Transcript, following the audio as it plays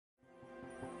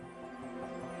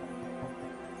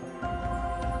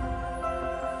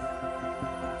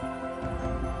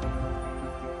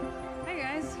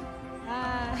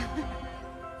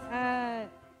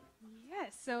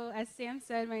as Sam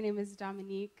said, my name is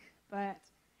Dominique, but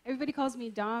everybody calls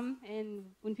me Dom, and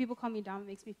when people call me Dom, it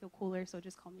makes me feel cooler, so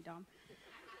just call me Dom.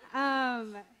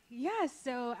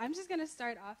 So I'm just going to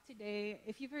start off today.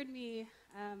 If you've heard me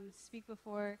speak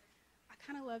before, I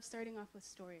kind of love starting off with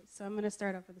stories, so I'm going to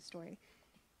start off with a story.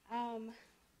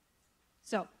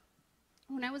 So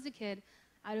when I was a kid,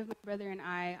 out of my brother and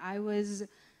I was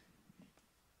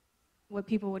what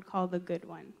people would call the good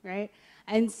one, right?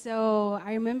 And so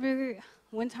I remember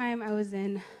one time I was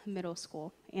in middle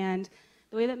school, and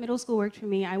the way that middle school worked for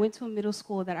me, I went to a middle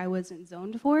school that I wasn't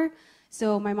zoned for,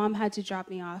 so my mom had to drop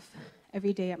me off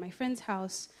every day at my friend's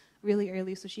house really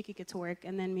early so she could get to work,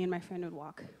 and then me and my friend would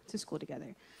walk to school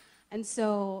together. And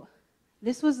so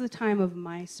this was the time of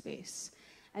MySpace.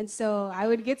 And so I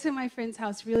would get to my friend's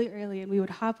house really early, and we would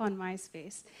hop on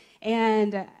MySpace.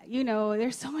 And,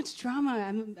 there's so much drama.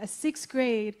 I'm a 6th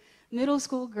grade middle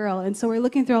school girl, and so we're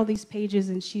looking through all these pages,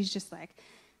 and she's just like,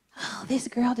 oh, this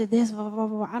girl did this, blah, blah,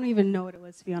 blah. I don't even know what it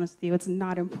was, to be honest with you. It's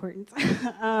not important.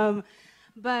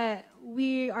 But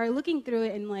we are looking through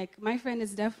it, and, my friend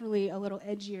is definitely a little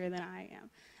edgier than I am.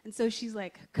 And so she's,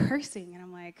 cursing, and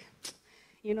I'm like,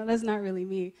 that's not really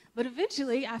me. But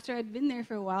eventually, after I'd been there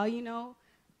for a while,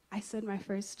 I said my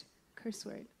first curse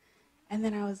word. And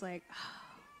then I was like,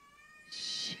 oh,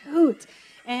 shoot.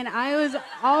 And I was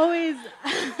always,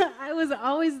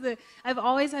 I've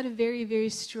always had a very, very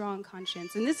strong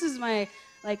conscience. And this is my,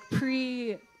 my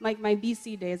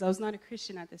BC days. I was not a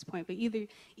Christian at this point, but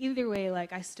either way,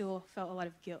 I still felt a lot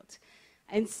of guilt.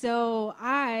 And so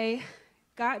I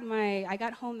got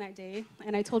home that day,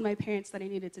 and I told my parents that I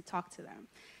needed to talk to them.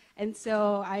 And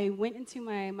so I went into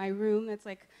my room that's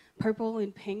purple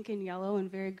and pink and yellow and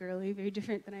very girly, very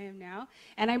different than I am now.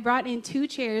 And I brought in 2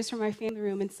 chairs from my family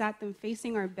room and sat them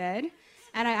facing our bed.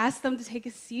 And I asked them to take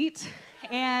a seat.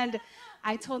 And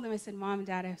I told them, I said, Mom,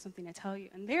 Dad, I have something to tell you.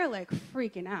 And they're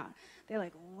freaking out. They're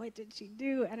like, what did she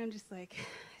do? And I'm just like,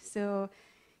 so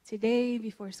today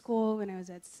before school, when I was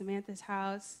at Samantha's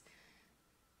house,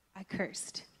 I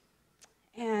cursed.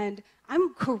 And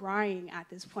I'm crying at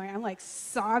this point. I'm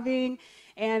sobbing,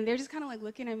 and they're just kind of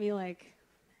looking at me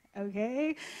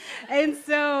okay. And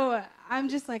so I'm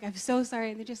just I'm so sorry.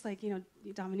 And they're just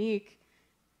Dominique,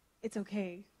 it's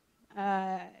okay.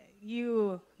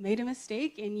 You made a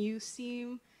mistake, and you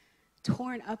seem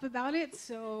torn up about it.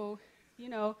 So,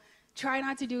 try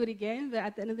not to do it again. But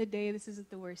at the end of the day, this isn't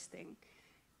the worst thing.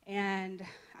 And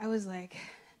I was like,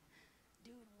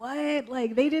 dude,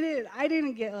 what? They didn't, I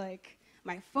didn't get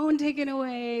my phone taken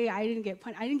away. I didn't get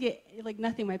punched. I didn't get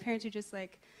nothing. My parents were just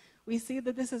we see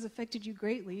that this has affected you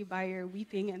greatly by your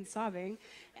weeping and sobbing.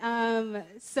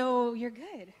 So you're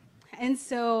good. And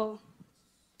so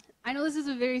I know this is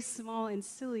a very small and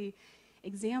silly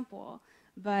example,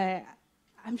 but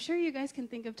I'm sure you guys can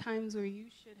think of times where you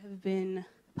should have been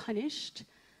punished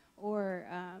or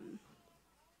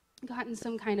gotten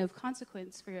some kind of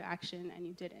consequence for your action, and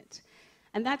you didn't.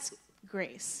 And that's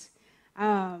grace.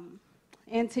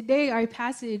 And today our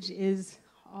passage is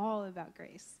all about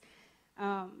grace.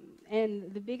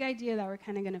 And the big idea that we're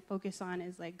kind of going to focus on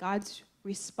is God's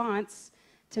response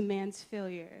to man's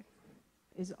failure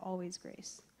is always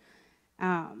grace.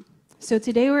 So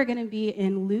today we're going to be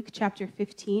in Luke chapter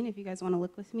 15, if you guys want to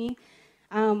look with me.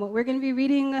 We're going to be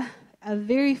reading a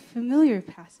very familiar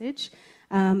passage,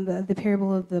 the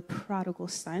parable of the Prodigal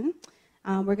Son.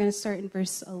 We're going to start in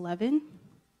verse 11,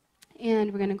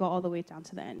 and we're going to go all the way down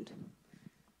to the end.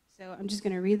 So I'm just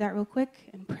going to read that real quick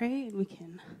and pray, and we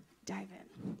can dive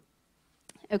in.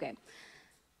 Okay,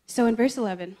 so in verse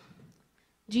 11,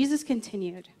 Jesus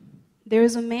continued, "There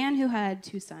was a man who had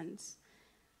 2 sons.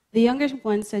 The younger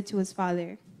one said to his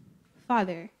father,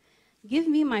 'Father, give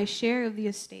me my share of the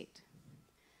estate.'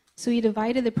 So he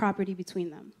divided the property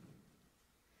between them.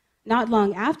 Not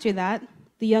long after that,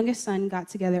 the youngest son got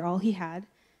together all he had,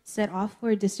 set off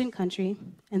for a distant country,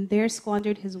 and there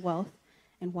squandered his wealth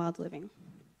in wild living.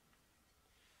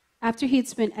 After he had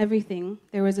spent everything,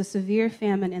 there was a severe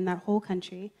famine in that whole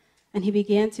country, and he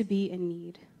began to be in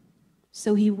need.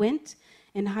 So he went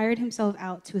and hired himself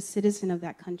out to a citizen of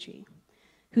that country,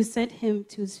 who sent him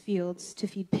to his fields to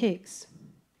feed pigs.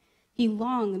 He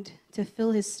longed to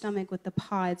fill his stomach with the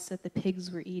pods that the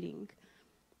pigs were eating,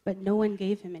 but no one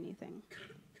gave him anything.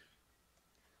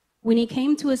 When he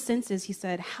came to his senses, he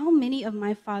said, 'How many of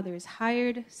my father's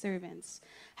hired servants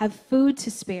have food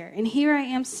to spare, and here I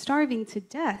am starving to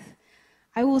death?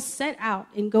 I will set out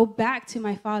and go back to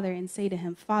my father and say to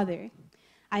him, Father,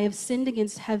 I have sinned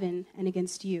against heaven and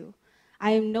against you.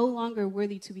 I am no longer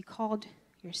worthy to be called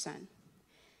your son.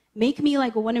 Make me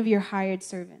like one of your hired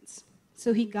servants.'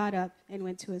 So he got up and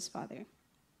went to his father.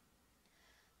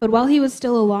 But while he was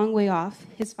still a long way off,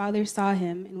 his father saw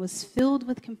him and was filled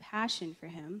with compassion for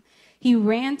him. He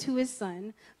ran to his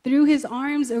son, threw his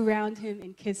arms around him,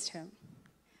 and kissed him.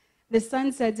 The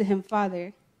son said to him,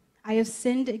 'Father, I have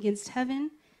sinned against heaven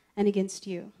and against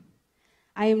you.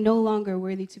 I am no longer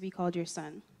worthy to be called your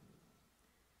son.'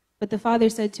 But the father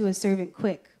said to a servant,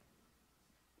 'Quick,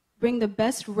 bring the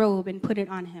best robe and put it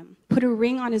on him. Put a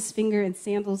ring on his finger and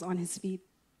sandals on his feet.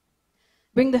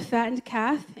 Bring the fattened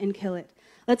calf and kill it.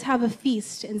 Let's have a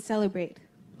feast and celebrate.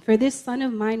 For this son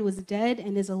of mine was dead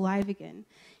and is alive again.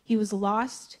 He was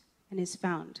lost and is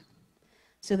found.'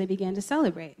 So they began to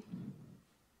celebrate.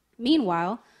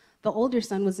 Meanwhile, the older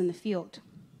son was in the field.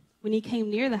 When he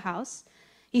came near the house,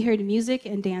 he heard music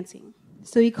and dancing.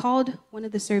 So he called one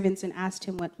of the servants and asked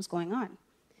him what was going on.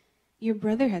 'Your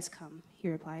brother has come,' he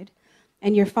replied,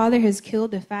 'and your father has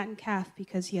killed the fattened calf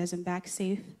because he has him back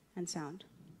safe and sound.'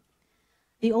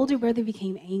 The older brother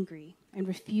became angry and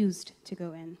refused to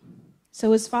go in.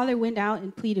 So his father went out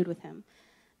and pleaded with him.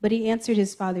 But he answered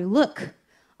his father, 'Look,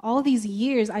 all these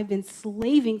years I've been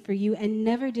slaving for you and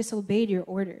never disobeyed your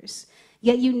orders.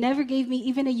 Yet you never gave me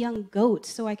even a young goat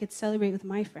so I could celebrate with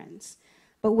my friends.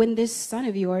 But when this son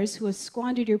of yours, who has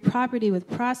squandered your property with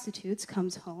prostitutes,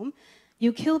 comes home,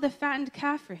 you kill the fattened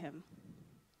calf for him.'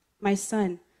 'My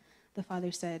son,' the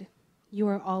father said, 'you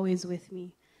are always with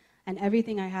me, and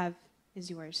everything I have is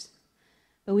yours.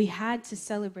 But we had to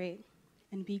celebrate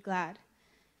and be glad,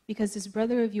 because this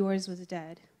brother of yours was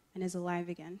dead and is alive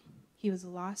again. He was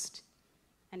lost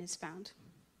and is found.'"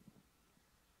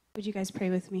 Would you guys pray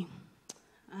with me?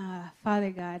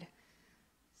 Father God,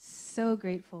 so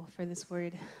grateful for this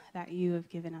word that you have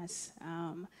given us.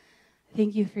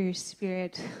 Thank you for your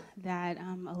spirit that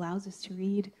allows us to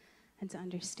read and to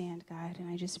understand, God. And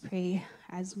I just pray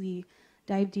as we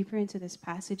dive deeper into this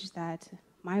passage that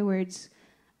my words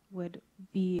would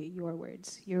be your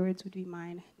words would be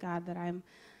mine, God, that I'm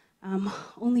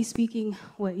only speaking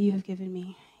what you have given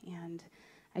me. And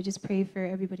I just pray for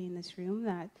everybody in this room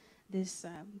that this,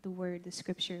 the word, the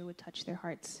scripture would touch their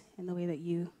hearts in the way that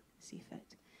you see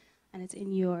fit. And it's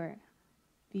in your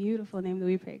beautiful name that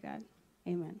we pray, God.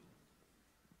 Amen.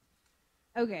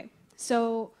 Okay,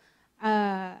 so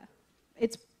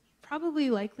it's probably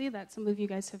likely that some of you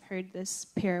guys have heard this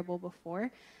parable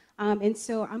before. And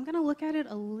so I'm going to look at it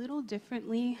a little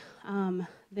differently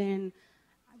than,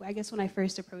 I guess, when I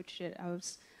first approached it.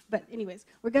 But anyways,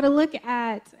 we're going to look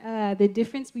at the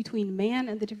difference between man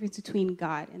and the difference between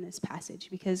God in this passage,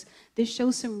 because this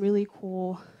shows some really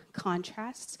cool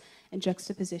contrasts and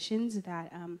juxtapositions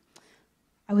that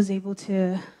I was able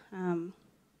to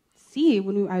see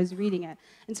when I was reading it.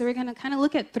 And so we're going to kind of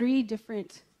look at three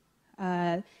different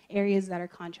areas that are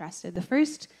contrasted. The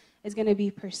first is going to be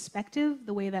perspective,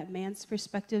 the way that man's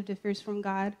perspective differs from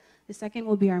God. The second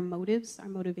will be our motives, our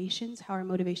motivations, how our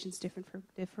motivations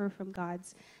differ from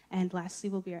God's. And lastly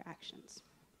will be our actions.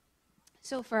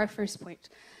 So for our first point,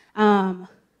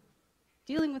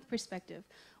 dealing with perspective.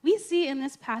 We see in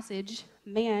this passage,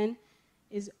 man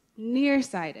is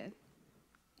nearsighted,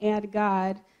 and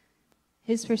God,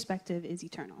 his perspective is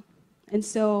eternal. And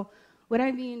so what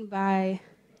I mean by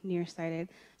nearsighted,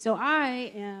 so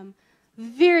I am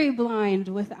very blind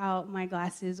without my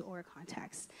glasses or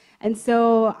contacts. And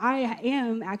so I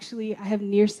have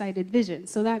nearsighted vision.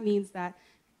 So that means that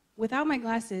without my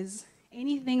glasses,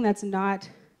 anything that's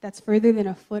further than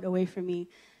a foot away from me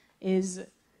is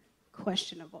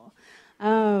questionable.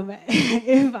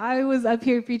 If I was up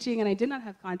here preaching and I did not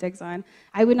have contacts on,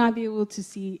 I would not be able to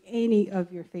see any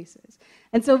of your faces.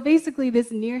 And so basically this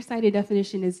nearsighted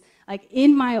definition is like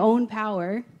in my own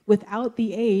power, without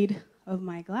the aid of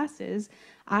my glasses,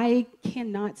 I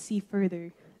cannot see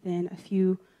further than a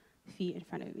few feet in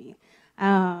front of me.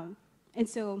 And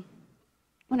so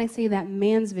when I say that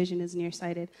man's vision is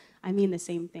nearsighted, I mean the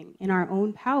same thing. In our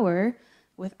own power,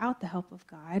 without the help of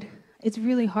God, it's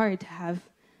really hard to have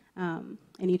an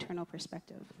eternal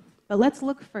perspective. But let's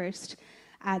look first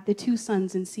at the two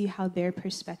sons and see how their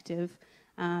perspective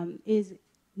is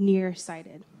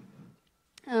nearsighted.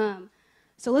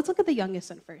 So let's look at the youngest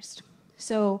son first.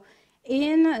 So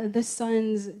in the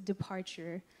son's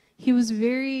departure, he was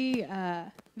very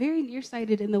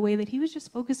nearsighted in the way that he was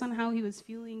just focused on how he was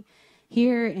feeling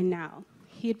here and now.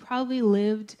 He had probably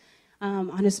lived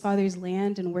on his father's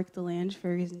land and worked the land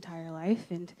for his entire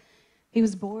life, and he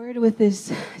was bored with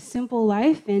this simple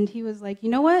life, and he was like, you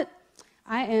know what?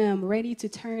 I am ready to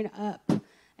turn up.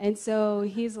 And so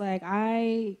he's like,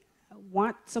 I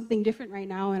want something different right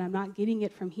now, and I'm not getting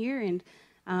it from here, and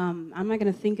I'm not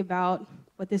going to think about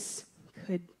what this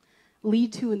could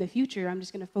lead to in the future. I'm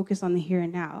just going to focus on the here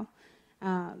and now.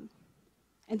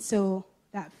 And so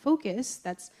that focus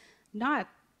that's not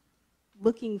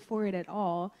looking forward at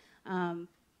all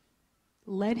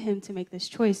led him to make this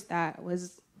choice that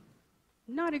was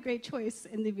not a great choice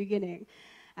in the beginning.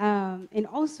 And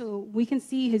also, we can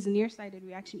see his nearsighted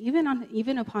reaction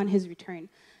even upon his return.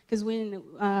 Because when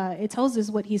it tells us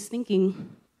what he's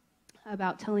thinking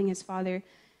about telling his father,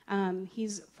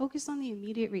 he's focused on the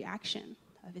immediate reaction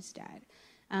of his dad.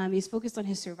 He's focused on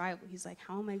his survival. He's like,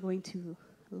 how am I going to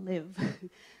live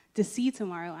to see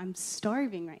tomorrow? I'm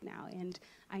starving right now, and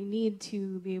I need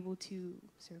to be able to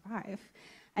survive.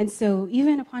 And so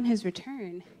even upon his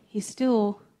return, he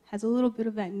still has a little bit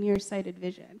of that nearsighted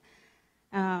vision.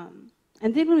 And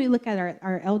then when we look at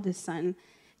our eldest son,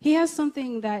 he has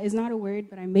something that is not a word,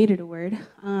 but I made it a word,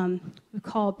 we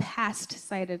call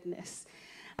past-sightedness.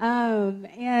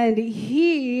 And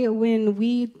he, when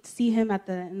we see him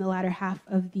in the latter half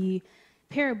of the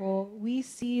parable, we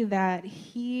see that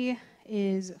he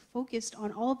is focused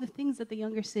on all the things that the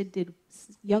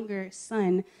younger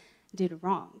son did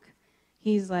wrong.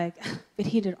 He's like, but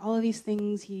he did all of these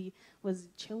things. He was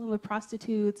chilling with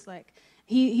prostitutes. Like,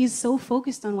 he's so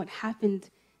focused on what happened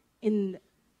in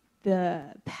the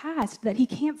past that he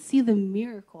can't see the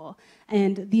miracle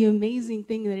and the amazing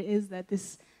thing that it is that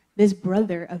this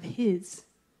brother of his,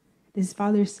 this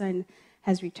father's son,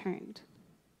 has returned.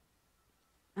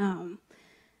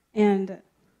 And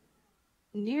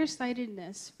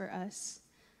nearsightedness for us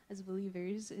as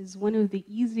believers is one of the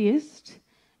easiest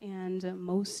and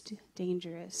most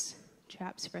dangerous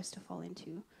traps for us to fall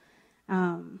into.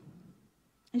 And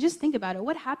just think about it.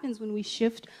 What happens when we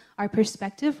shift our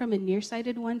perspective from a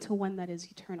nearsighted one to one that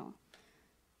is eternal?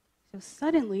 So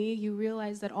suddenly you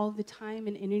realize that all the time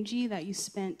and energy that you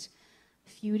spent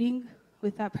feuding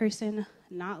with that person,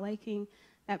 not liking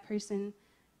that person,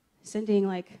 sending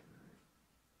like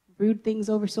rude things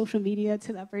over social media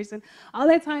to that person, all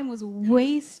that time was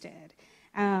wasted.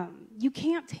 You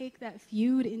can't take that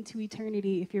feud into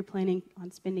eternity if you're planning on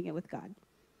spending it with God.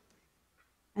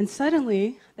 And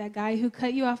suddenly, that guy who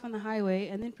cut you off on the highway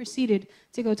and then proceeded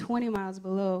to go 20 miles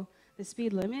below the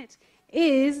speed limit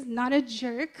is not a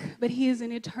jerk, but he is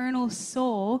an eternal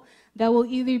soul that will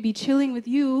either be chilling with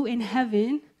you in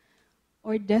heaven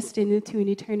or destined to an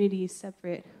eternity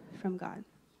separate from God.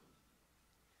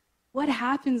 What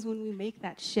happens when we make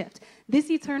that shift?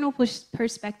 This eternal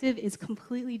perspective is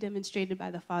completely demonstrated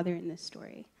by the father in this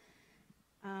story.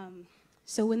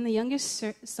 So when the youngest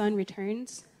son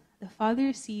returns, the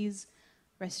father sees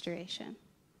restoration.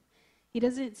 He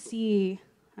doesn't see,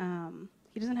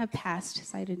 he doesn't have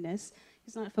past-sightedness.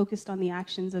 He's not focused on the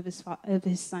actions of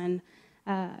his son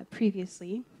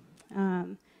previously.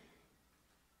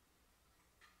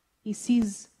 He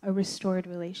sees a restored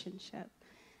relationship.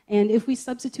 And if we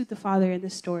substitute the father in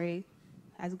this story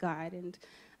as God and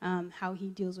how he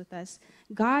deals with us,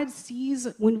 God sees,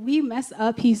 when we mess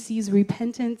up, he sees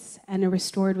repentance and a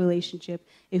restored relationship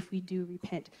if we do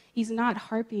repent. He's not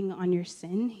harping on your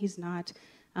sin. He's not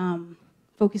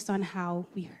focused on how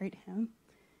we hurt him.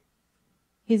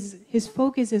 His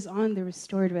focus is on the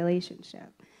restored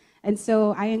relationship. And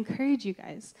so I encourage you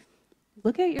guys,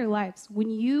 look at your lives. When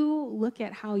you look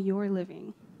at how you're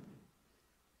living,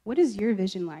 what is your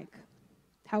vision like?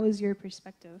 How is your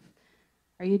perspective?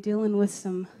 Are you dealing with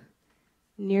some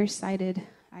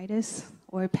nearsighted-itis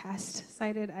or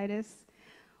past-sighted-itis?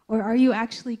 Or are you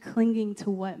actually clinging to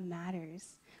what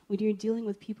matters? When you're dealing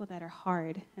with people that are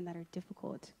hard and that are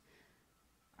difficult,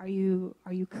 are you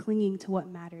clinging to what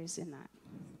matters in that?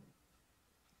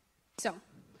 So,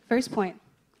 first point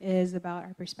is about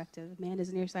our perspective. Man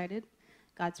is nearsighted.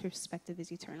 God's perspective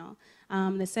is eternal.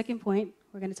 The second point,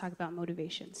 we're going to talk about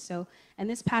motivation. So in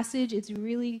this passage, it's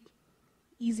really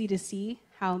easy to see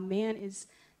how man is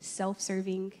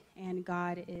self-serving and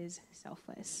God is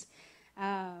selfless.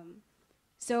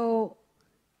 So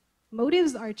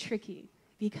motives are tricky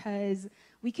because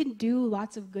we can do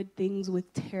lots of good things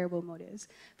with terrible motives.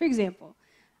 For example,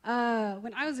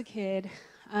 when I was a kid,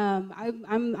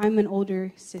 I'm an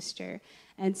older sister.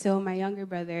 And so my younger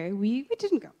brother, we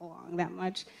didn't get along that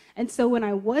much. And so when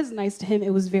I was nice to him, it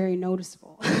was very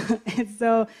noticeable. And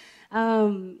so,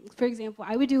 for example,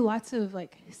 I would do lots of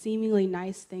like seemingly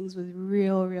nice things with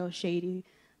real shady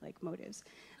like motives.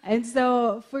 And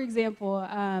so, for example,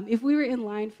 if we were in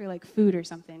line for like food or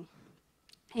something,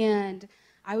 and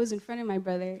I was in front of my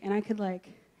brother, and I could like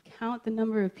count the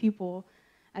number of people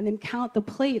and then count the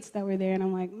plates that were there. And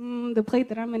I'm like, the plate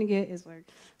that I'm going to get is like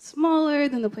smaller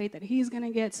than the plate that he's going to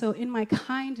get. So in my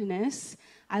kindness,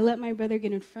 I let my brother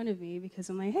get in front of me because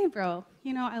I'm like, hey, bro,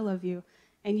 I love you,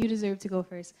 and you deserve to go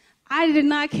first. I did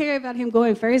not care about him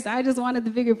going first. I just wanted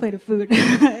the bigger plate of food.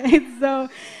 and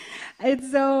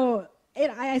so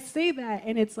and I say that,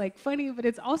 and it's like funny, but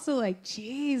it's also like,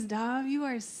 geez, Dom, you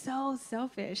are so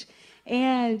selfish.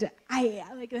 And I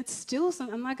like that's still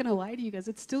something. I'm not gonna lie to you guys.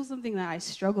 It's still something that I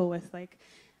struggle with. Like,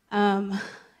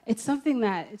 it's something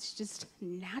that it's just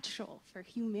natural for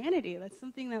humanity. That's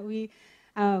something that we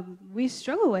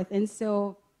struggle with, and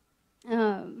so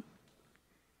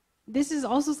this is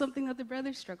also something that the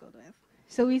brothers struggled with.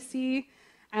 So we see,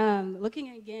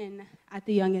 looking again at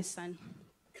the youngest son.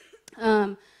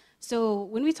 So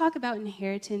when we talk about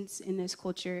inheritance in this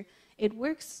culture, it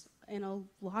works in a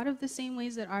lot of the same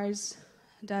ways that ours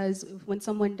does. When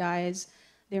someone dies,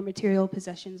 their material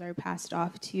possessions are passed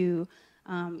off to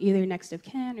either next of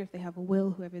kin, or if they have a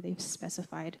will, whoever they've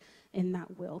specified in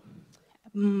that will.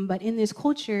 But in this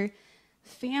culture,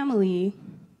 family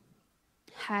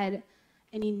had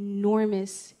an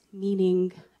enormous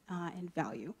meaning and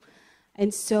value.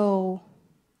 And so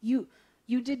you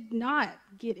did not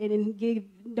get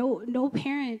no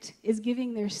parent is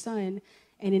giving their son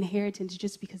an inheritance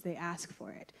just because they ask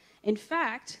for it. In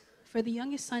fact, for the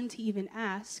youngest son to even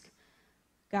ask,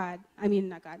 Father,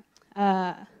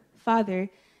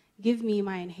 give me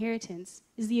my inheritance,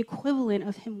 is the equivalent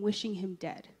of him wishing him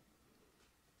dead.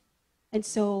 And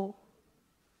so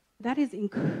that is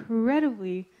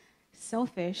incredibly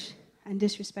selfish and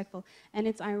disrespectful. And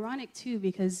it's ironic too,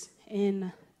 because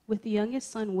with the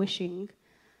youngest son wishing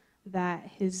that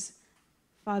his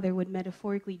father would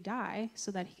metaphorically die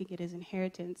so that he could get his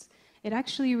inheritance, it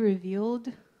actually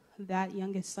revealed that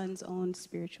youngest son's own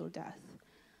spiritual death.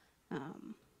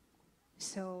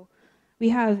 So we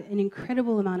have an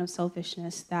incredible amount of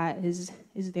selfishness that is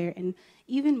there, and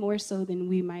even more so than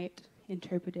we might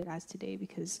interpret it as today,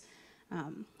 because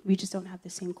we just don't have the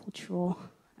same cultural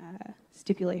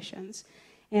stipulations.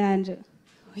 And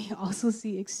we also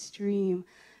see extreme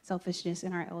selfishness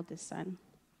in our eldest son.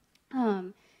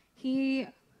 He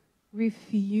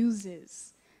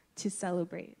refuses to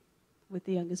celebrate with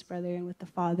the youngest brother and with the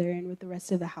father and with the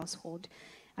rest of the household,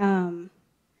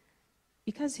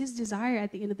 because his desire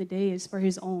at the end of the day is for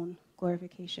his own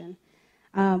glorification.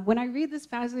 When I read this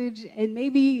passage, and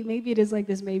maybe it is like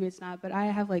this, maybe it's not, but I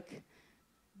have like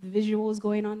the visuals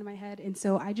going on in my head, and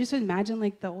so I just imagine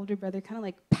like the older brother kind of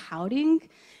like pouting,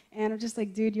 and I'm just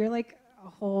like, dude, you're like a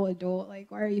whole adult, like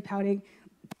why are you pouting?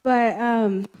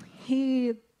 But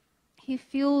he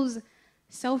feels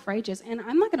self-righteous, and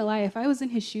I'm not gonna lie, if I was in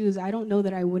his shoes, I don't know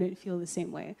that I wouldn't feel the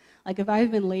same way. Like if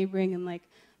I've been laboring and like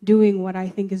doing what I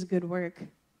think is good work,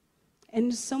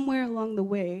 and somewhere along the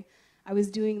way I was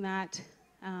doing that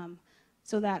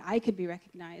so that I could be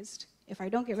recognized. If I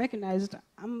don't get recognized,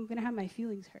 I'm gonna have my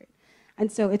feelings hurt.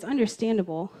 And so it's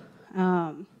understandable.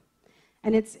 And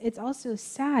it's also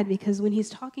sad, because when he's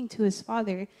talking to his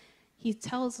father, he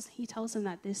tells him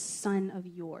that this son of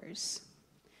yours.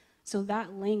 So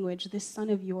that language, this son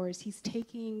of yours, he's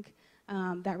taking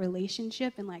that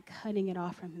relationship and like cutting it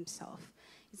off from himself.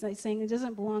 He's like saying, it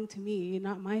doesn't belong to me,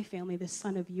 not my family, this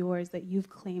son of yours that you've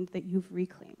claimed, that you've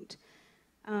reclaimed.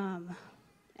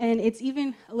 And it's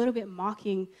even a little bit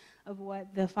mocking of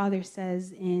what the father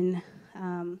says in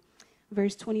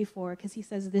verse 24, because he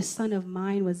says, this son of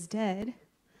mine was dead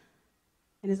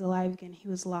and is alive again. He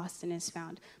was lost and is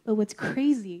found. But what's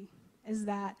crazy is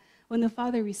that when the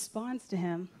father responds to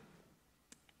him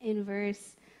in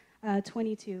verse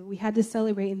 22, we had to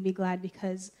celebrate and be glad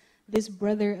because this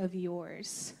brother of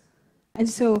yours. And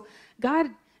so God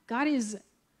is,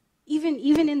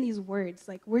 even in these words,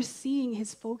 like we're seeing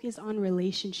his focus on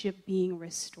relationship being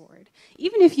restored.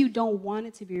 Even if you don't want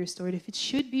it to be restored, if it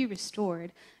should be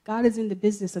restored, God is in the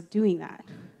business of doing that.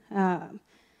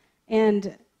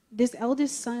 And this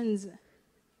eldest son's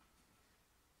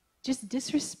just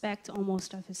disrespect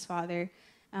almost of his father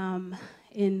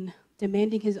in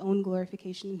demanding his own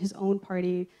glorification, his own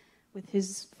party with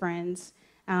his friends.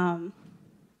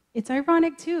 It's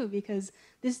ironic too, because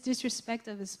this disrespect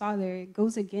of his father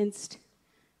goes against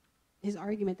his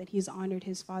argument that he's honored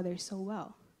his father so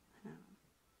well.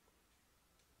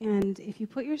 And if you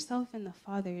put yourself in the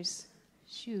father's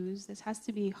shoes, this has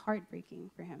to be heartbreaking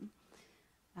for him.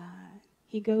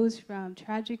 He goes from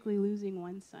tragically losing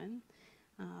one son,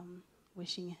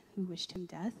 who wished him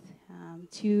death,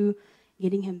 to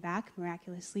getting him back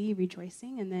miraculously,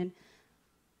 rejoicing, and then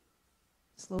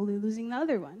slowly losing the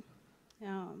other one.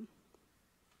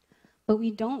 But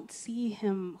we don't see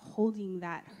him holding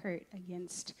that hurt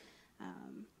against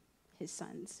his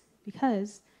sons,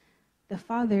 because the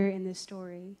father in this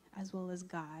story, as well as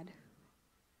God,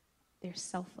 they're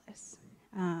selfless.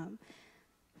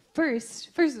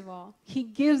 First of all, he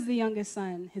gives the youngest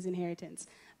son his inheritance.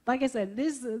 Like I said,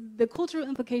 the cultural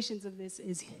implications of this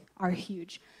are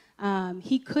huge.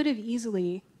 He could have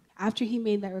easily, after he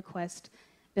made that request,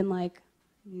 been like,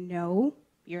 no,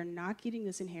 you're not getting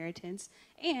this inheritance,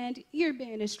 and you're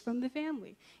banished from the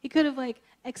family. He could have like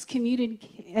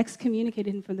excommunicated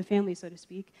him from the family, so to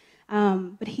speak,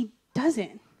 but he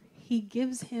doesn't. He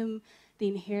gives him the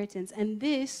inheritance, and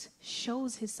this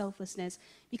shows his selflessness,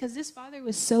 because this father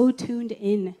was so tuned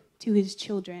in to his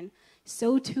children,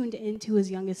 so tuned into his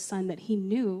youngest son, that he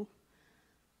knew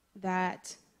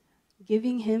that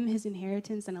giving him his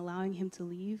inheritance and allowing him to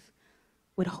leave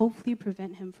would hopefully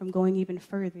prevent him from going even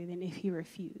further than if he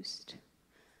refused.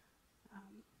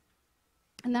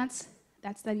 And that's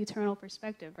that eternal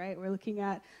perspective, right? We're looking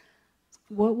at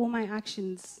what will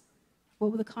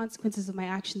the consequences of my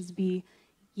actions be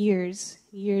years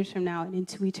from now and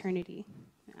into eternity.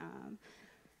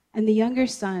 And the younger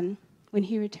son, when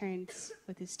he returns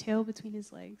with his tail between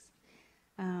his legs,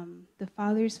 the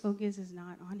father's focus is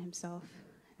not on himself.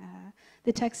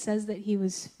 The text says that he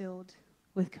was filled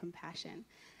with compassion.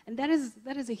 And that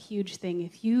is a huge thing.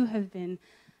 If you have been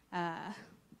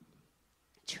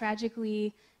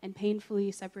tragically and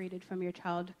painfully separated from your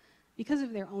child because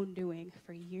of their own doing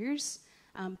for years,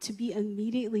 to be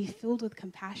immediately filled with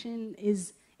compassion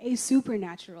is a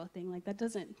supernatural thing. Like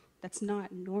that's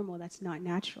not normal, that's not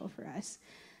natural for us.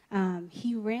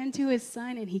 He ran to his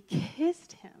son and he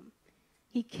kissed him.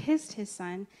 He kissed his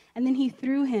son, and then he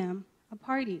threw him a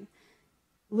party.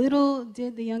 Little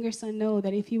did the younger son know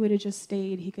that if he would have just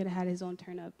stayed, he could have had his own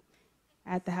turn up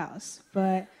at the house.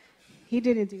 But he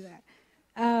didn't do that.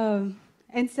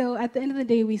 And so at the end of the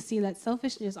day, we see that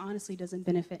selfishness honestly doesn't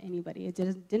benefit anybody. It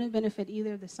didn't benefit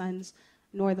either the sons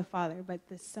nor the father, but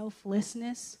the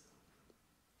selflessness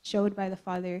showed by the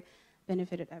father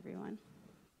benefited everyone.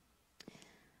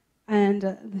 And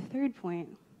the third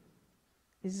point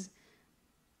is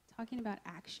talking about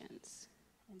actions.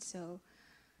 And so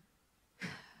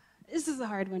this is a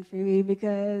hard one for me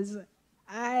because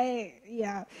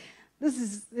this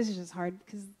is just hard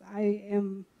because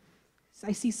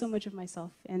I see so much of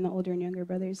myself in the older and younger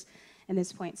brothers at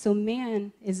this point. So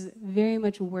man is very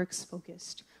much works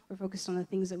focused. We're focused on the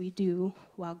things that we do,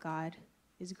 while God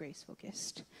is grace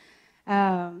focused.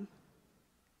 So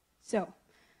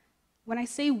when I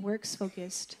say works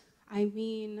focused, I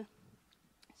mean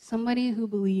somebody who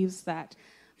believes that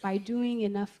by doing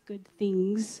enough good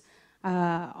things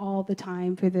all the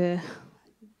time for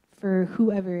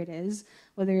whoever it is,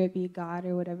 whether it be God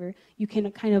or whatever, you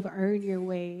can kind of earn your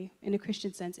way, in a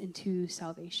Christian sense, into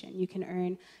salvation. You can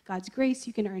earn God's grace,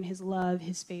 you can earn his love,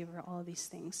 his favor, all of these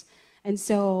things. And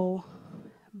so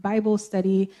Bible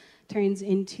study turns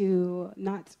into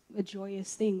not a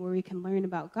joyous thing where we can learn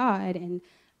about God and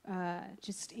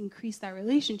just increase that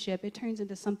relationship. It turns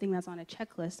into something that's on a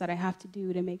checklist that I have to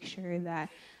do to make sure that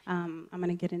I'm going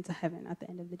to get into heaven at the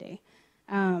end of the day.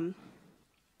 And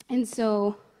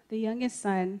so the youngest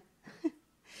son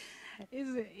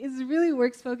is really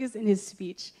works focused in his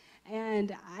speech,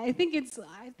 and I think it's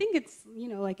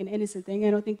like an innocent thing.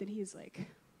 I don't think that he's like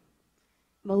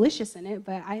malicious in it,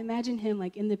 but I imagine him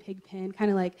like in the pig pen, kind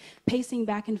of like pacing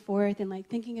back and forth and like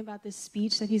thinking about this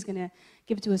speech that he's gonna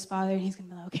give to his father, and he's gonna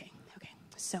be like, okay,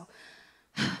 so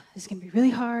this is gonna be really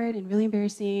hard and really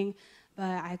embarrassing,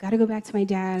 but I gotta go back to my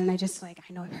dad, and I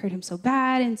know I've hurt him so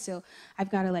bad, and so I've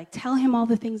gotta like tell him all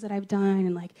the things that I've done,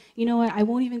 and like, you know what, I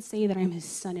won't even say that I'm his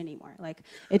son anymore. Like,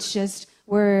 it's just,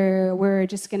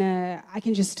 I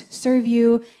can just serve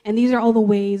you, and these are all the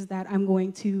ways that I'm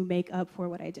going to make up for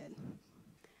what I did.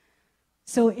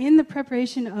 So in the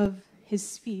preparation of his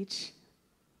speech,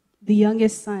 the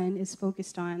youngest son is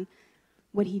focused on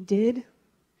what he did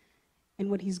and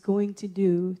what he's going to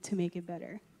do to make it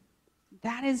better.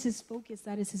 That is his focus.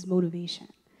 That is his motivation.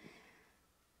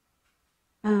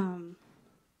 And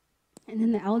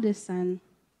then the eldest son,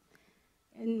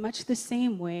 in much the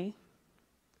same way,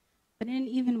 but in an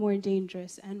even more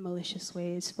dangerous and malicious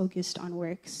way, is focused on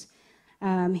works.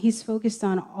 He's focused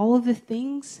on all of the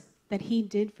things that he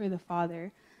did for the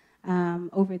father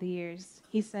over the years.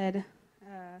 He said,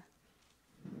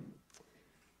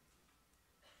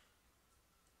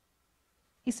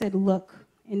 look,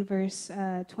 in verse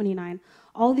 29,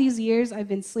 all these years I've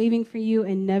been slaving for you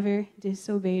and never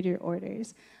disobeyed your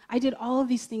orders. I did all of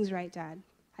these things right, Dad.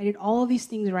 I did all of these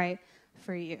things right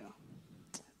for you.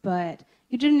 But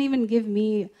you didn't even give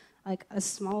me like a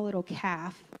small little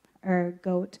calf or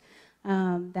goat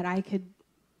that I could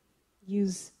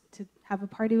use to have a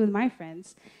party with my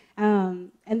friends.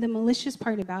 And the malicious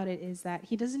part about it is that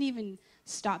he doesn't even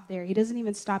stop there. He doesn't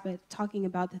even stop at talking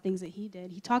about the things that he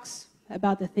did. He talks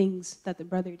about the things that the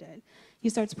brother did. He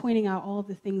starts pointing out all of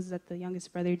the things that the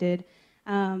youngest brother did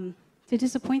to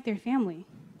disappoint their family.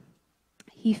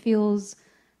 He feels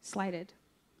slighted.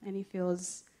 and he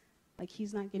feels like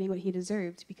he's not getting what he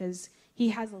deserved because he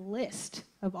has a list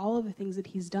of all of the things that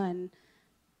he's done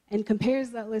and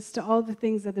compares that list to all the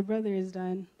things that the brother has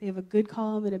done. They have a good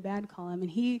column and a bad column.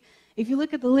 And if you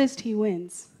look at the list, he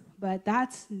wins. But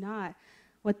that's not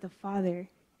what the Father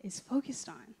is focused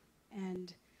on.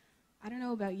 And I don't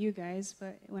know about you guys,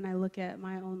 but when I look at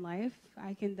my own life,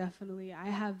 I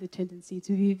have the tendency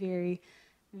to be very,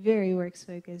 very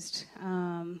works-focused.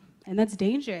 And that's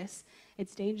dangerous.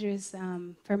 It's dangerous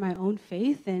for my own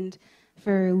faith and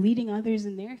for leading others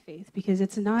in their faith, because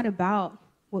it's not about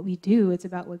what we do, it's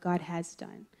about what God has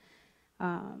done.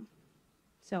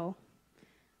 So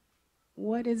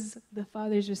what is the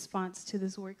Father's response to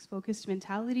this works-focused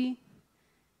mentality?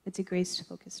 It's a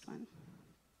grace-focused one.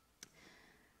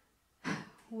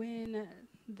 When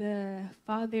the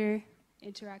Father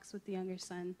interacts with the younger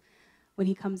son, when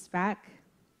he comes back,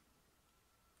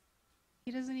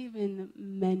 he doesn't even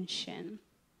mention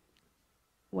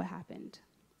what happened.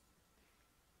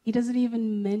 He doesn't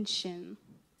even mention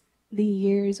the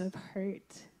years of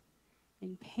hurt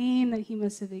and pain that he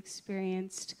must have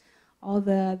experienced, all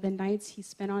the nights he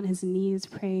spent on his knees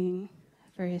praying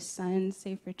for his son's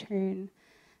safe return,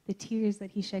 the tears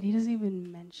that he shed. He doesn't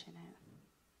even mention it.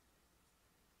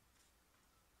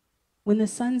 When the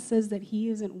son says that he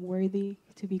isn't worthy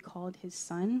to be called his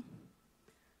son,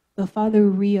 the Father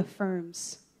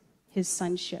reaffirms his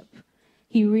sonship.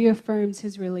 He reaffirms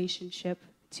his relationship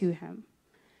to him.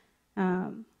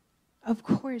 Of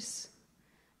course,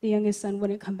 the youngest son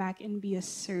wouldn't come back and be a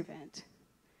servant.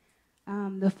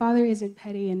 The Father isn't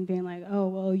petty and being like, oh,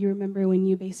 well, you remember when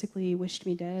you basically wished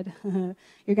me dead?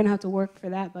 You're going to have to work for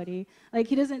that, buddy. Like,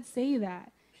 he doesn't say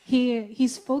that.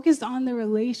 He's focused on the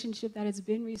relationship that has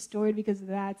been restored because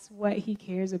that's what he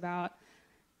cares about.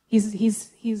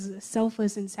 He's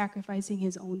selfless in sacrificing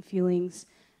his own feelings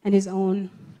and his own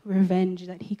revenge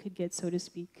that he could get, so to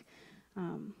speak.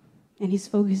 And he's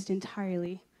focused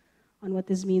entirely on what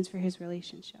this means for his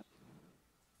relationship.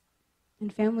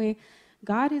 And family,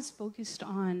 God is focused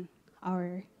on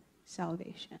our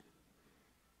salvation.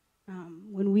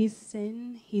 When we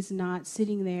sin, he's not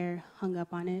sitting there hung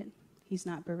up on it. He's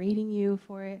not berating you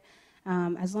for it.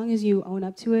 As long as you own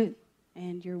up to it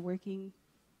and you're working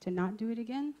to not do it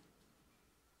again,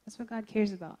 that's what God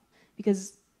cares about.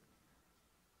 Because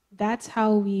that's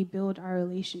how we build our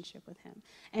relationship with him.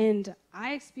 And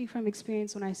I speak from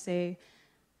experience when I say,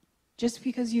 just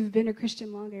because you've been a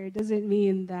Christian longer, it doesn't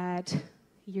mean that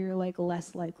you're like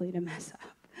less likely to mess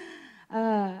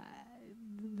up.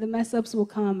 The mess ups will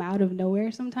come out of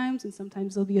nowhere sometimes, and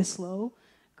sometimes there'll be a slow,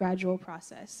 gradual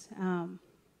process.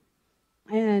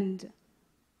 And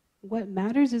what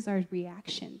matters is our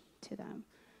reaction to them.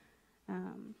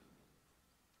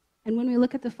 And when we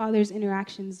look at the Father's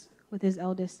interactions with his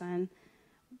eldest son,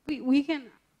 we can,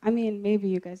 maybe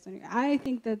you guys don't. I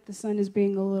think that the son is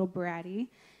being a little bratty.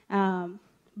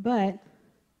 But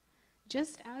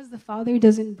just as the Father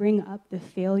doesn't bring up the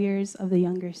failures of the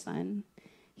younger son,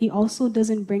 he also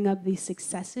doesn't bring up the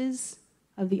successes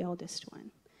of the eldest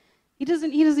one. He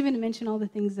doesn't even mention all the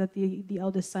things that the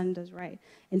eldest son does right.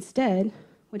 Instead,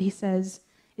 what he says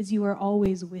is, you are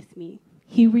always with me.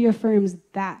 He reaffirms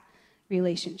that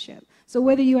relationship. So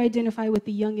whether you identify with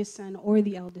the youngest son or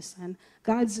the eldest son,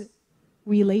 God's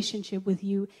relationship with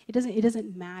you, it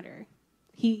doesn't matter.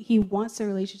 He wants a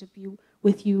relationship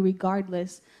with you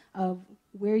regardless of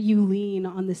where you lean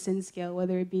on the sin scale,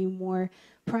 whether it be more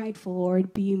prideful or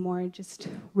it be more just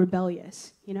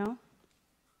rebellious, you know?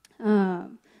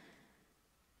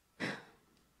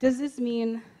 Does this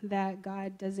mean that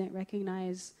God doesn't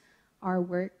recognize our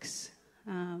works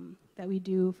that we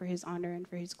do for his honor and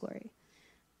for his glory?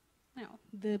 No.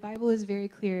 The Bible is very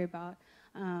clear about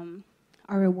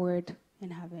our reward in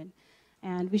heaven.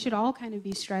 And we should all kind of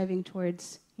be striving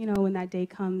towards, when that day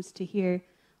comes, to hear,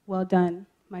 well done,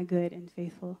 my good and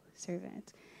faithful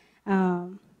servant.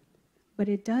 But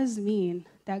it does mean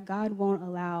that God won't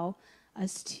allow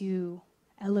us to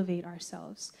elevate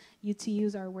ourselves, to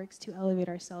use our works to elevate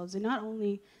ourselves, and not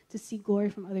only to seek glory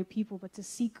from other people, but to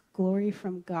seek glory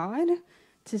from God,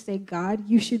 to say, God,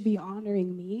 you should be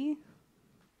honoring me.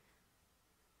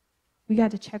 We got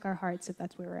to check our hearts if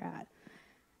that's where we're at.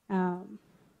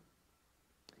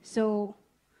 So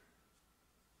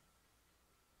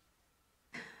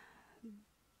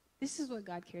this is what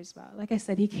God cares about. Like I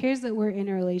said, he cares that we're in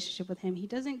a relationship with him. He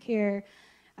doesn't care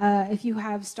if you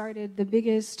have started the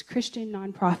biggest Christian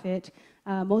nonprofit,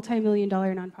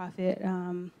 multi-million-dollar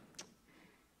nonprofit,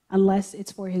 unless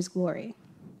it's for his glory.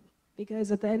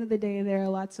 Because at the end of the day, there are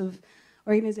lots of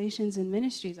organizations and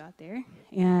ministries out there,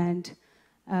 and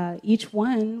Each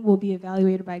one will be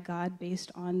evaluated by God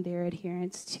based on their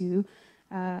adherence to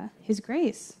his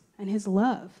grace and his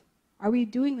love. Are we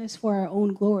doing this for our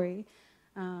own glory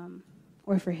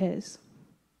or for his?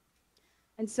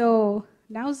 And so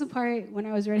now's the part when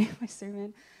I was writing my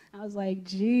sermon, I was like,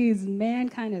 geez, man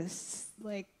kind of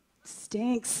like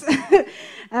stinks.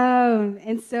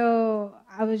 And so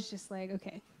I was just like,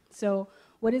 okay, so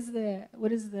what is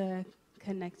the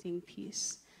connecting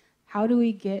piece? How do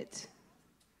we get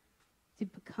to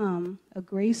become a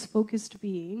grace-focused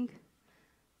being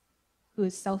who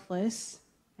is selfless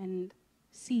and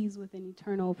sees with an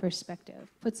eternal perspective,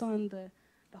 puts on the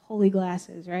holy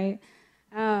glasses, right?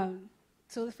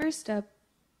 So the first step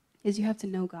is you have to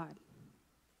know God.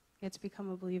 You have to become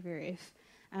a believer. If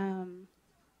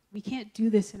we can't do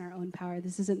this in our own power,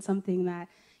 this isn't something that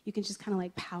you can just kind of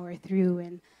like power through.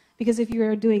 And because if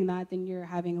you're doing that, then you're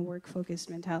having a work-focused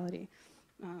mentality.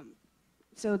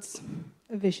 So it's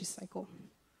a vicious cycle.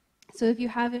 So if you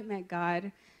haven't met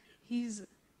God, he's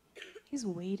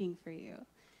waiting for you.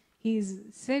 He's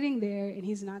sitting there, and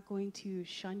he's not going to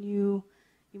shun you.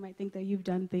 You might think that you've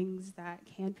done things that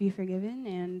can't be forgiven,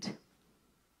 and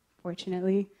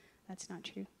fortunately, that's not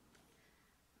true.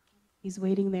 He's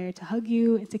waiting there to hug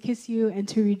you and to kiss you and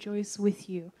to rejoice with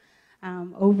you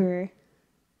over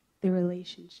the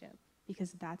relationship,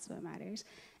 because that's what matters.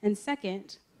 And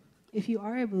second, if you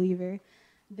are a believer,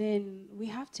 then we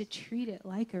have to treat it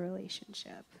like a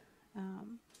relationship.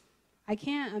 I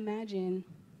can't imagine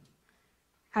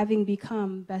having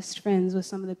become best friends with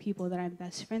some of the people that I'm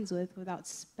best friends with without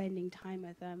spending time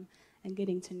with them and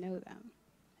getting to know them.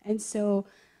 And so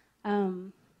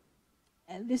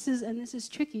this is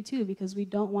tricky too, because we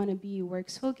don't want to be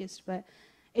works focused, but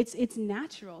it's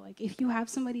natural. Like if you have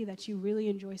somebody that you really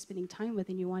enjoy spending time with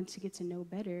and you want to get to know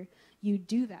better, you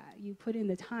do that. You put in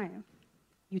the time.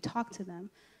 You talk to them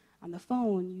on the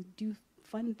phone. You do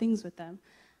fun things with them.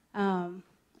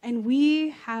 And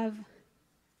we have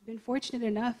been fortunate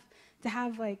enough to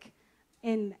have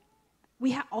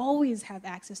always have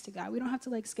access to God. We don't have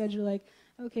to schedule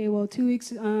okay, well 2 weeks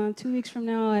from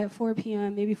now at 4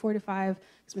 p.m., maybe 4 to 5,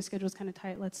 because my schedule's kind of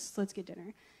tight. Let's get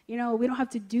dinner. We don't have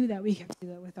to do that. We have to do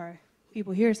that with our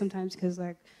people here sometimes because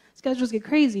schedules get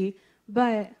crazy.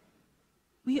 But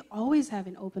we always have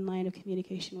an open line of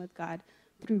communication with God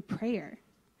through prayer.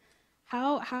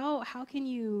 How can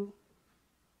you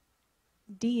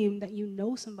deem that you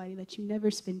know somebody that you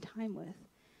never spend time with?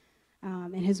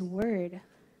 And His Word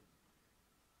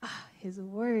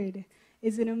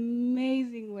is an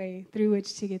amazing way through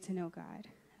which to get to know God.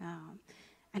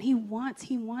 And He wants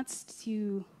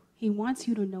you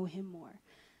to know Him more,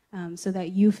 so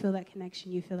that you feel that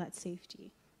connection, you feel that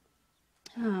safety.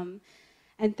 And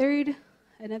third,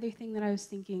 another thing that I was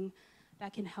thinking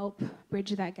that can help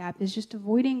bridge that gap is just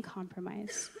avoiding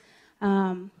compromise.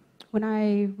 When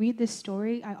I read this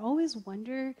story, I always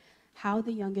wonder how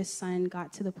the youngest son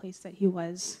got to the place that he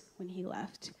was when he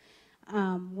left.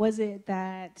 Was it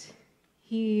that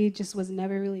he just was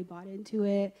never really bought into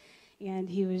it, and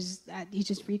he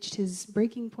just reached his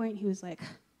breaking point? He was like,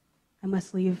 I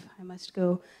must leave. I must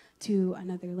go to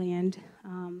another land.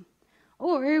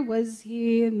 Or was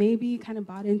he maybe kind of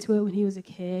bought into it when he was a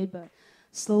kid, but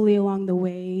slowly along the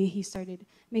way, he started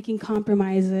making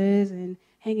compromises and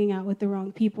hanging out with the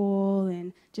wrong people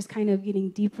and just kind of getting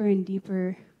deeper and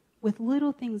deeper with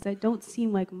little things that don't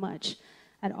seem like much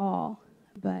at all,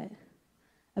 but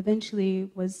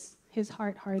eventually was his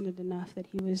heart hardened enough that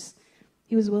he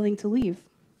was willing to leave?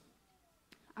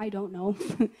 I don't know.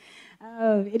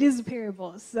 It is a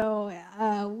parable, so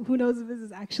who knows if this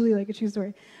is actually a true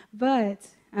story. But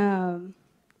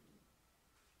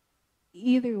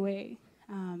either way,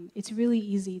 it's really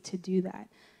easy to do that.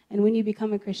 And when you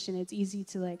become a Christian, it's easy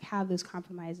to have those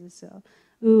compromises. So,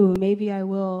 maybe I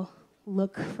will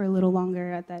look for a little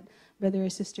longer at that brother or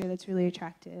sister that's really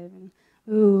attractive. And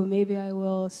maybe I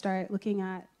will start looking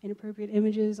at inappropriate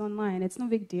images online. It's no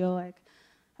big deal.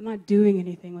 I'm not doing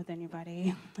anything with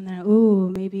anybody. And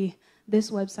then, maybe this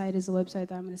website is the website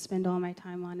that I'm going to spend all my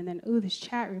time on. And then, this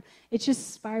chat room. It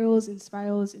just spirals and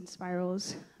spirals and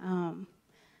spirals. And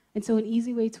so an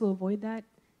easy way to avoid that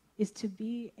is to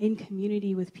be in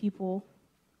community with people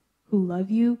who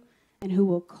love you and who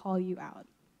will call you out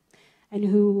and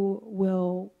who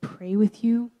will pray with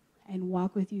you and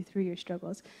walk with you through your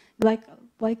struggles.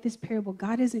 Like this parable,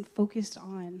 God isn't focused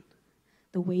on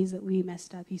the ways that we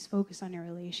messed up. He's focused on a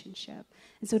relationship.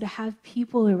 And so to have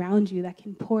people around you that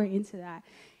can pour into that.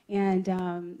 And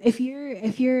if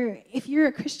you're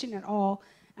a Christian at all,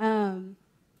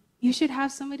 you should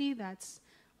have somebody that's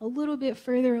a little bit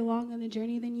further along on the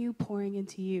journey than you, pouring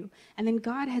into you. And then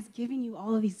God has given you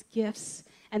all of these gifts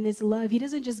and this love. He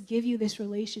doesn't just give you this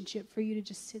relationship for you to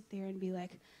just sit there and be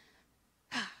like,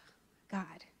 God,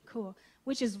 cool,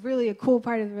 which is really a cool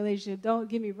part of the relationship. Don't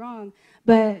get me wrong,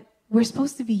 but we're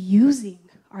supposed to be using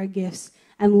our gifts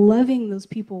and loving those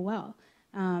people well.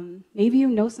 Maybe you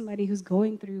know somebody who's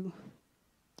going through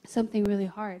something really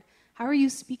hard. How are you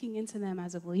speaking into them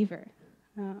as a believer?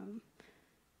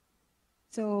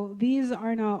 So these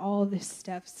are not all the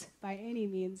steps by any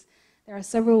means. There are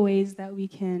several ways that we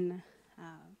can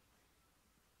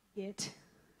get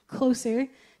closer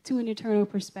to an eternal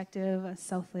perspective, a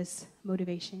selfless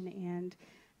motivation, and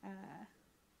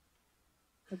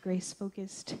a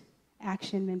grace-focused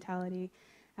action mentality.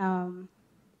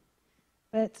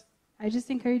 But I just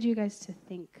encourage you guys to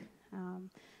think.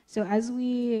 So as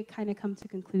we kind of come to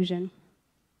conclusion,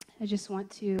 I just want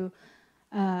to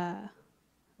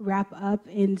wrap up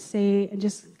and say, and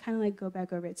just kind of like go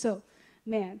back over it. So,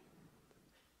 man,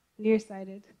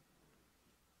 nearsighted,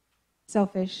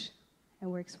 selfish,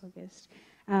 and works-focused.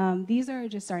 These are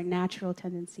just our natural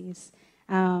tendencies.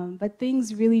 But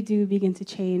things really do begin to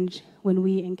change when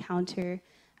we encounter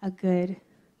a good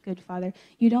Father.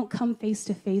 You don't come face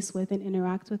to face with and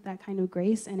interact with that kind of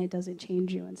grace, and it doesn't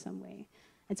change you in some way.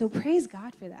 And so praise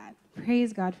God for that.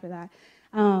 Praise God for that.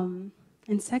 And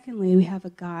secondly, we have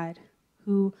a God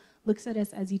who looks at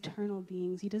us as eternal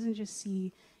beings. He doesn't just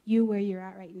see you where you're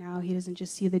at right now. He doesn't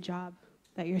just see the job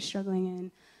that you're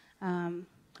struggling in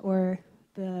or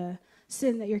the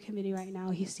sin that you're committing right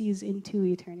now. He sees into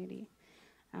eternity.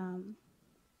 And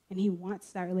he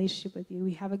wants that relationship with you.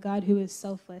 We have a God who is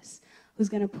selfless, who's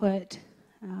going to put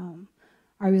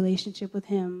our relationship with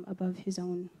him above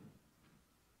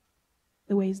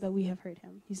the ways that we have hurt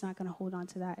him. He's not going to hold on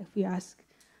to that if we ask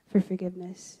for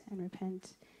forgiveness and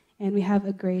repent. And we have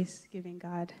a grace-giving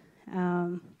God.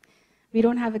 We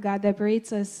don't have a God that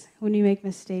berates us when we make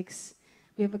mistakes.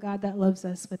 We have a God that loves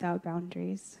us without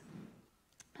boundaries.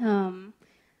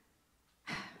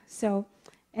 So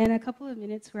in a couple of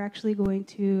minutes, we're actually going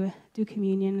to do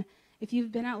communion. If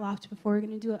you've been at Loft before, we're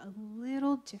going to do it a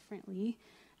little differently.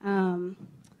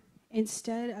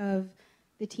 Instead of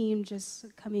the team just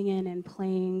coming in and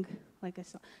playing like a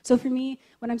song. So for me,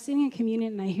 when I'm sitting in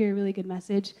communion and I hear a really good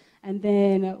message, and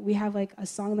then we have like a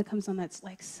song that comes on that's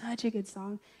like such a good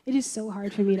song, it is so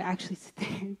hard for me to actually sit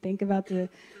there and think about the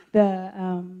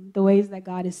ways that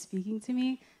God is speaking to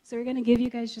me. So we're going to give you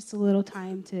guys just a little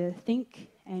time to think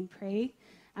and pray.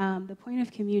 The point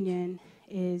of communion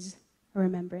is a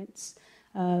remembrance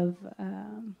of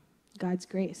God's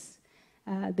grace,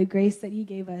 the grace that he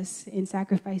gave us in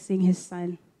sacrificing his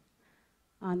son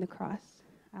on the cross.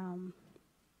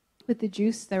 With the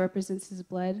juice that represents his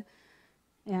blood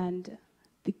and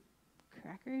the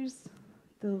crackers,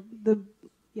 the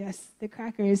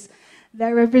crackers that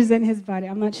represent his body.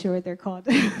 I'm not sure what they're called.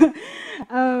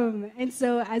 And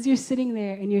so as you're sitting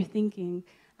there and you're thinking,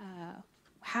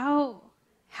 how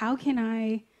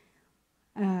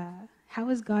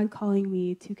is God calling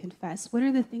me to confess? What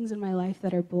are the things in my life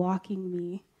that are blocking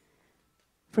me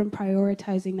from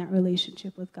prioritizing that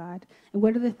relationship with God? And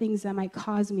what are the things that might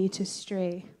cause me to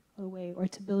stray away or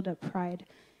to build up pride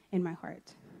in my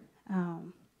heart?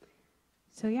 I'm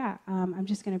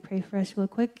just going to pray for us real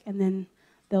quick, and then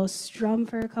they'll strum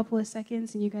for a couple of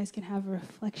seconds, and you guys can have a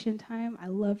reflection time. I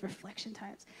love reflection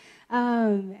times.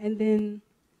 And then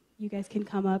you guys can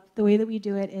come up. The way that we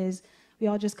do it is we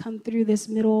all just come through this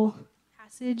middle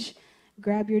passage,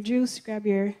 grab your juice, grab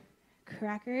your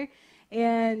cracker,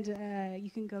 and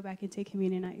you can go back and take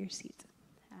communion at your seat.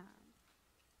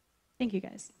 Thank you,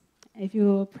 guys. If you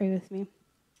will pray with me.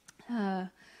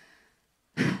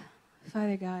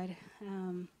 Father God,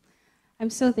 I'm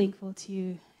so thankful to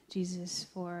you, Jesus,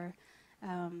 for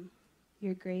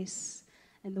your grace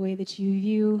and the way that you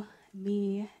view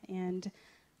me and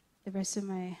the rest of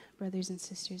my brothers and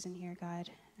sisters in here, God.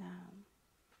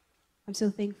 I'm so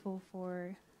thankful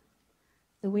for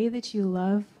the way that you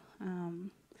love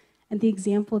and the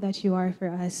example that you are for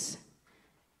us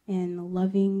in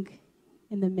loving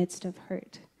in the midst of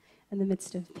hurt, in the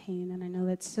midst of pain. And I know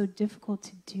that's so difficult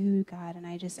to do, God, and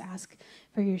I just ask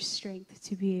for your strength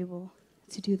to be able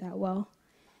to do that well.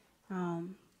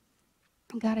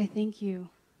 God, I thank you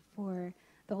for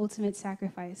the ultimate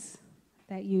sacrifice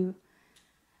that you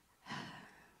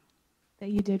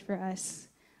did for us,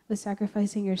 with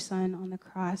sacrificing your son on the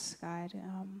cross, God,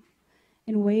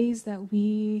 in ways that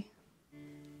we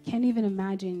can't even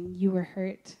imagine. You were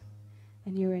hurt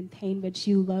and you were in pain, but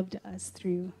you loved us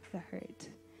through the hurt,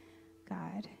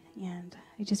 God. And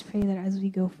I just pray that as we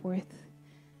go forth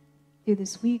through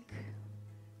this week,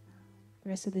 the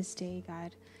rest of this day,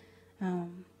 God,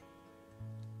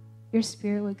 your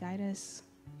Spirit would guide us.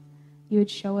 You would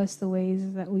show us the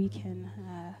ways that we can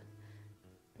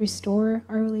restore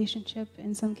our relationship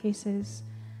in some cases,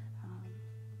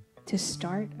 to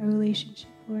start a relationship,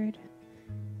 Lord,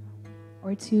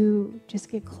 or to just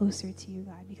get closer to you,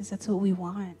 God, because that's what we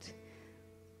want.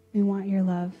 We want your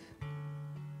love,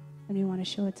 and we want to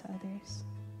show it to others.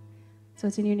 So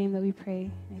it's in your name that we pray,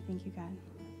 and I thank you, God.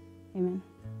 Amen.